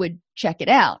 We would check it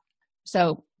out.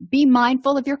 So be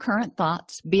mindful of your current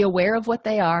thoughts, be aware of what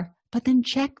they are, but then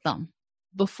check them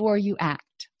before you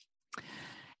act.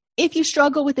 If you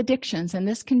struggle with addictions, and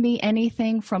this can be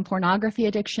anything from pornography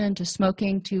addiction to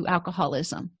smoking to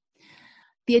alcoholism,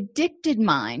 the addicted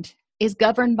mind is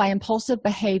governed by impulsive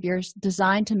behaviors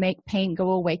designed to make pain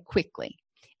go away quickly.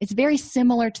 It's very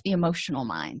similar to the emotional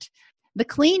mind. The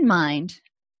clean mind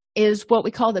is what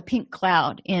we call the pink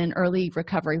cloud in early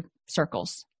recovery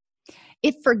circles.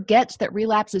 It forgets that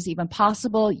relapse is even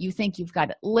possible. You think you've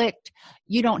got it licked.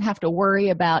 You don't have to worry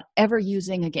about ever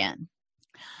using again.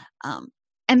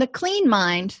 And the clean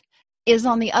mind is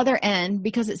on the other end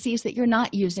because it sees that you're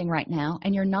not using right now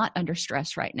and you're not under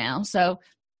stress right now. So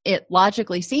it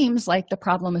logically seems like the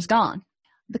problem is gone.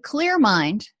 The clear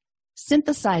mind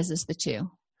synthesizes the two,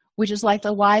 which is like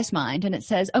the wise mind. And it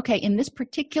says, okay, in this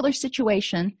particular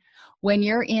situation, when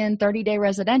you're in 30-day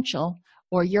residential,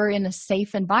 or you're in a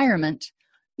safe environment,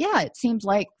 yeah, it seems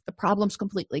like the problem's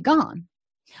completely gone.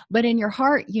 But in your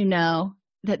heart, you know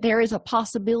that there is a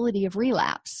possibility of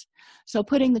relapse. So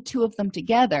putting the two of them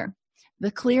together,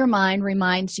 the clear mind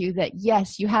reminds you that,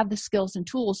 yes, you have the skills and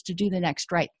tools to do the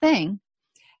next right thing.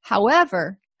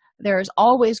 However, there is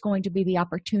always going to be the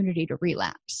opportunity to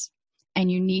relapse,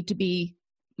 and you need to be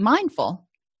mindful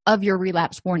of your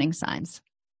relapse warning signs.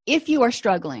 If you are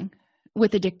struggling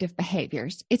with addictive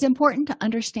behaviors, it's important to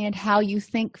understand how you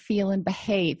think, feel, and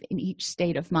behave in each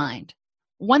state of mind.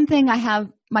 One thing I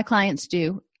have my clients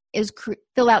do is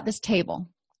fill out this table: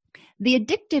 the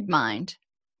addicted mind,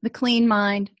 the clean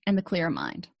mind, and the clear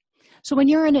mind. So when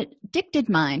you're in an addicted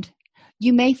mind,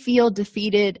 you may feel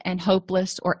defeated and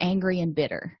hopeless or angry and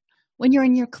bitter. When you're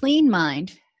in your clean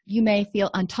mind, you may feel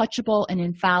untouchable and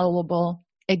infallible,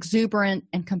 exuberant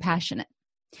and compassionate.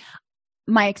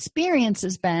 My experience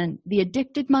has been the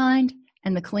addicted mind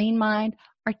and the clean mind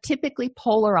are typically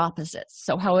polar opposites.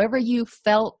 So however you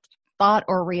felt, thought,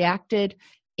 or reacted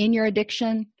in your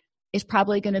addiction is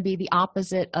probably going to be the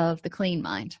opposite of the clean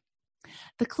mind.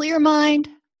 The clear mind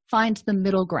finds the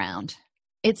middle ground.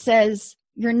 It says,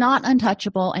 you're not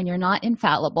untouchable and you're not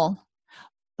infallible,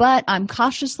 but I'm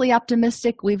cautiously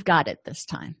optimistic we've got it this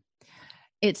time.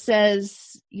 It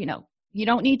says, you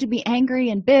don't need to be angry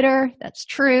and bitter. That's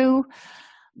true.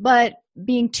 But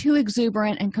being too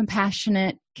exuberant and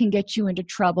compassionate can get you into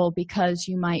trouble because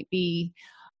you might be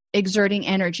exerting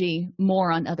energy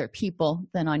more on other people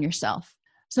than on yourself.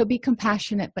 So be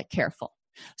compassionate but careful.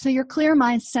 So your clear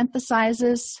mind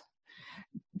synthesizes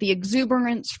the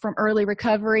exuberance from early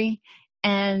recovery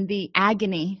and the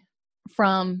agony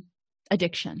from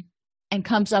addiction and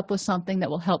comes up with something that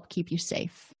will help keep you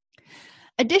safe.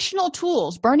 Additional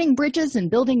tools: burning bridges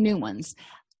and building new ones.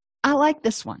 I like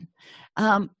this one.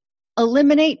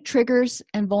 Eliminate triggers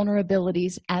and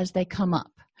vulnerabilities as they come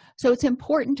up. So it's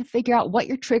important to figure out what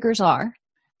your triggers are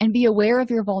and be aware of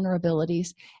your vulnerabilities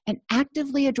and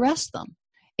actively address them.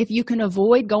 If you can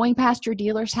avoid going past your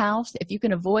dealer's house, if you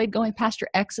can avoid going past your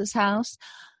ex's house,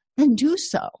 then do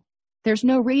so. There's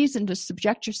no reason to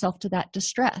subject yourself to that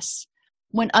distress.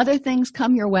 When other things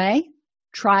come your way,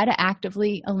 try to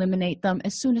actively eliminate them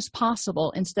as soon as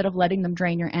possible instead of letting them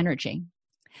drain your energy.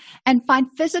 And find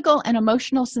physical and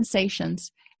emotional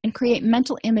sensations and create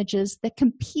mental images that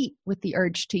compete with the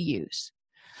urge to use.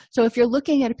 So if you're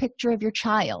looking at a picture of your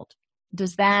child,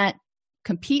 does that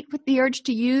compete with the urge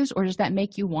to use, or does that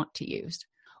make you want to use?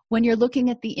 When you're looking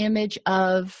at the image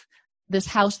of this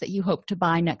house that you hope to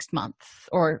buy next month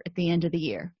or at the end of the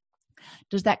year,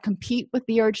 does that compete with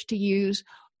the urge to use,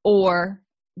 or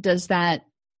does that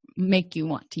make you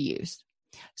want to use?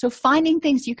 So finding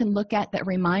things you can look at that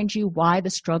remind you why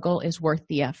the struggle is worth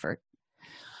the effort.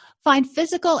 Find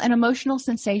physical and emotional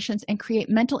sensations and create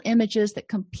mental images that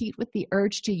compete with the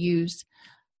urge to use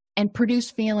and produce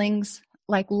feelings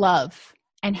like love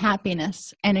and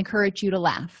happiness and encourage you to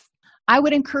laugh. I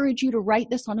would encourage you to write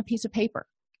this on a piece of paper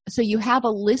so you have a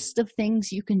list of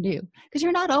things you can do, because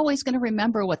you're not always going to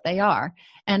remember what they are.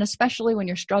 And especially when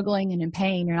you're struggling and in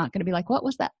pain, you're not going to be like, what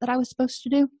was that I was supposed to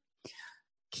do?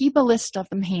 Keep a list of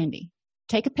them handy.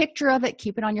 Take a picture of it,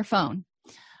 keep it on your phone.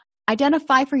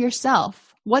 Identify for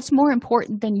yourself what's more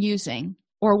important than using,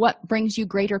 or what brings you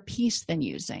greater peace than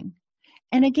using.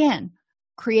 And again,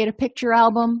 create a picture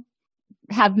album,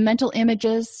 have mental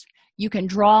images. You can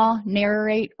draw,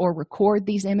 narrate, or record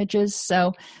these images.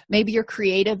 So maybe you're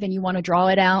creative and you want to draw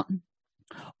it out,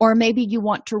 or maybe you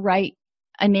want to write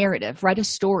a narrative, write a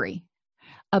story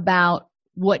about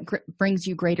what brings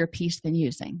you greater peace than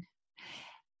using.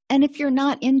 And if you're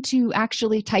not into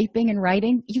actually typing and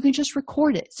writing, you can just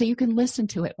record it so you can listen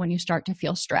to it when you start to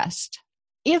feel stressed.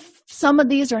 If some of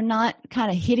these are not kind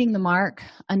of hitting the mark,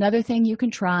 another thing you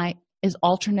can try is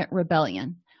alternate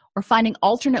rebellion, or finding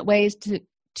alternate ways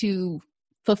to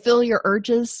fulfill your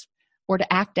urges or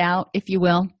to act out, if you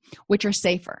will, which are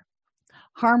safer.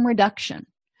 Harm reduction.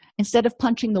 Instead of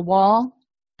punching the wall,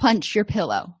 punch your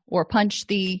pillow or punch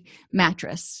the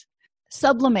mattress.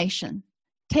 Sublimation.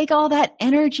 Take all that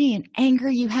energy and anger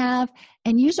you have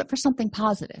and use it for something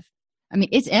positive. I mean,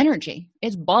 it's energy.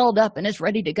 It's balled up and it's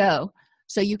ready to go.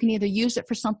 So you can either use it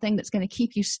for something that's going to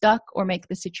keep you stuck or make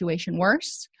the situation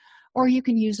worse, or you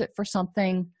can use it for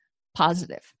something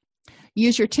positive.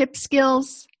 Use your tip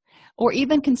skills, or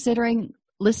even considering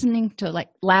listening to like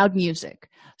loud music,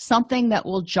 something that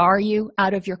will jar you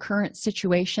out of your current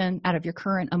situation, out of your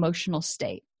current emotional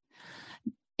state.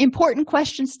 Important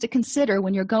questions to consider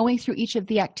when you're going through each of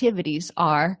the activities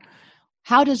are,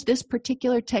 how does this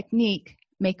particular technique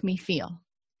make me feel?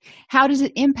 How does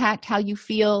it impact how you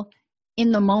feel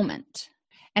in the moment?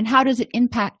 And how does it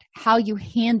impact how you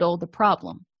handle the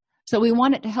problem? So we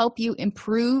want it to help you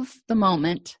improve the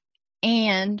moment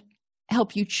and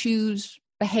help you choose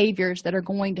behaviors that are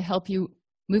going to help you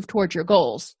move towards your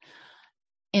goals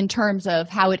in terms of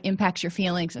how it impacts your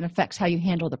feelings and affects how you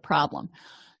handle the problem.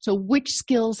 So which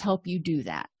skills help you do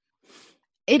that?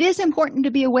 It is important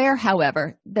to be aware,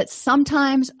 however, that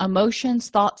sometimes emotions,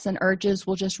 thoughts, and urges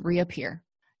will just reappear.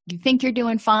 You think you're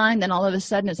doing fine, then all of a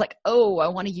sudden it's like, oh, I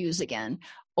want to use again,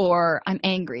 or I'm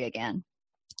angry again.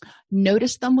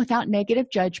 Notice them without negative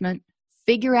judgment,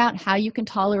 figure out how you can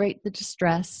tolerate the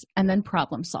distress, and then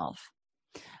problem solve.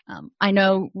 I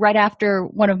know right after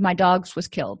one of my dogs was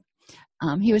killed,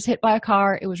 he was hit by a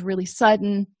car. It was really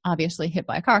sudden, obviously hit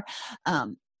by a car.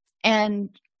 And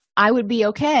I would be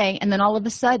okay. And then all of a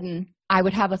sudden, I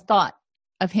would have a thought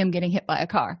of him getting hit by a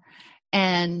car.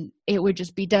 And it would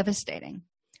just be devastating.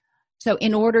 So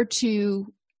in order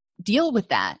to deal with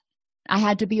that, I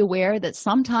had to be aware that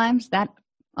sometimes that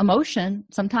emotion,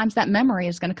 sometimes that memory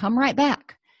is going to come right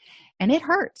back. And it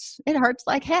hurts. It hurts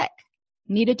like heck.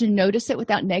 Needed to notice it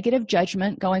without negative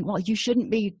judgment, going, well, you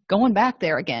shouldn't be going back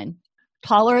there again.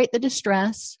 Tolerate the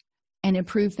distress and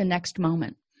improve the next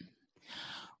moment.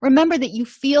 Remember that you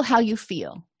feel how you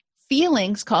feel.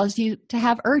 Feelings cause you to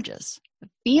have urges.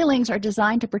 Feelings are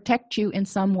designed to protect you in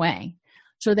some way.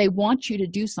 So they want you to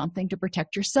do something to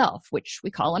protect yourself, which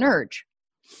we call an urge.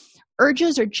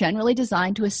 Urges are generally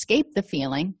designed to escape the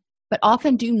feeling, but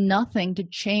often do nothing to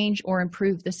change or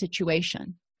improve the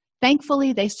situation.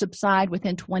 Thankfully, they subside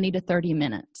within 20 to 30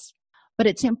 minutes. But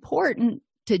it's important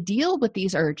to deal with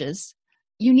these urges.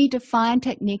 You need to find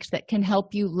techniques that can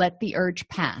help you let the urge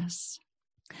pass.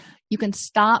 You can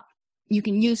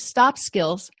use stop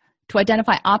skills to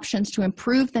identify options to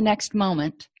improve the next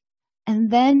moment,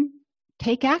 and then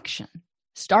take action.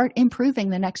 Start improving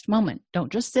the next moment.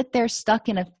 Don't just sit there stuck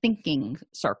in a thinking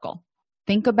circle.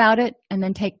 Think about it and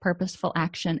then take purposeful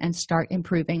action and start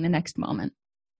improving the next moment.